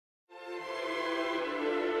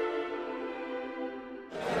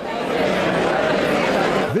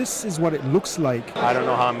this is what it looks like. I don't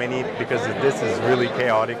know how many, because this is really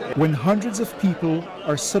chaotic. When hundreds of people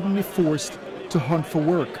are suddenly forced to hunt for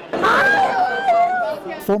work.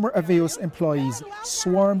 Former Aveos employees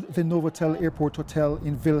swarmed the Novotel Airport Hotel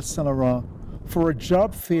in Ville-Saint-Laurent for a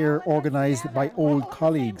job fair organized by old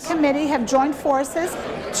colleagues. The committee have joined forces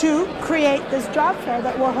to create this job fair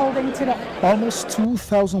that we're holding today. Almost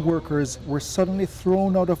 2,000 workers were suddenly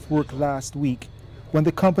thrown out of work last week when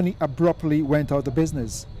the company abruptly went out of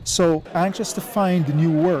business. So, anxious to find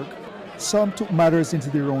new work, some took matters into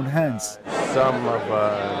their own hands. Some of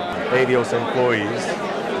Aveos employees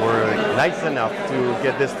were nice enough to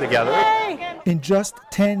get this together. In just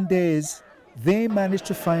 10 days, they managed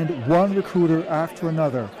to find one recruiter after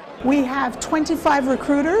another. We have 25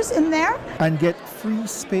 recruiters in there. And get free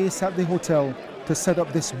space at the hotel to set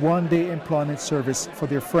up this one-day employment service for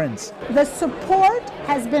their friends. The support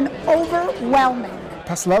has been overwhelming.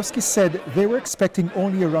 Paslowski said they were expecting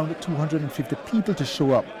only around 250 people to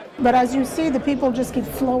show up. But as you see, the people just keep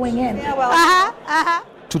flowing in.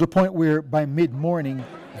 To the point where by mid-morning,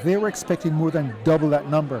 they were expecting more than double that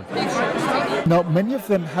number. Now, many of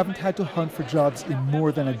them haven't had to hunt for jobs in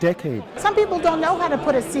more than a decade. Some people don't know how to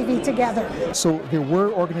put a CV together. So there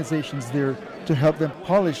were organizations there to help them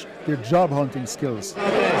polish their job hunting skills.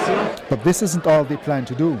 But this isn't all they plan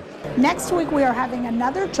to do. Next week we are having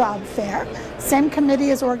another job fair. Same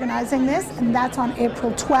committee is organizing this, and that's on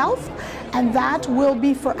April 12th. And that will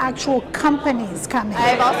be for actual companies coming.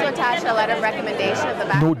 I've also attached a letter of recommendation at the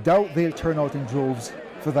back. No doubt they'll turn out in droves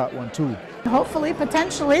for that one too. Hopefully,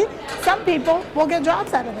 potentially, some people will get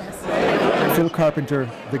jobs out of this. Phil Carpenter,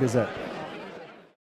 The Gazette.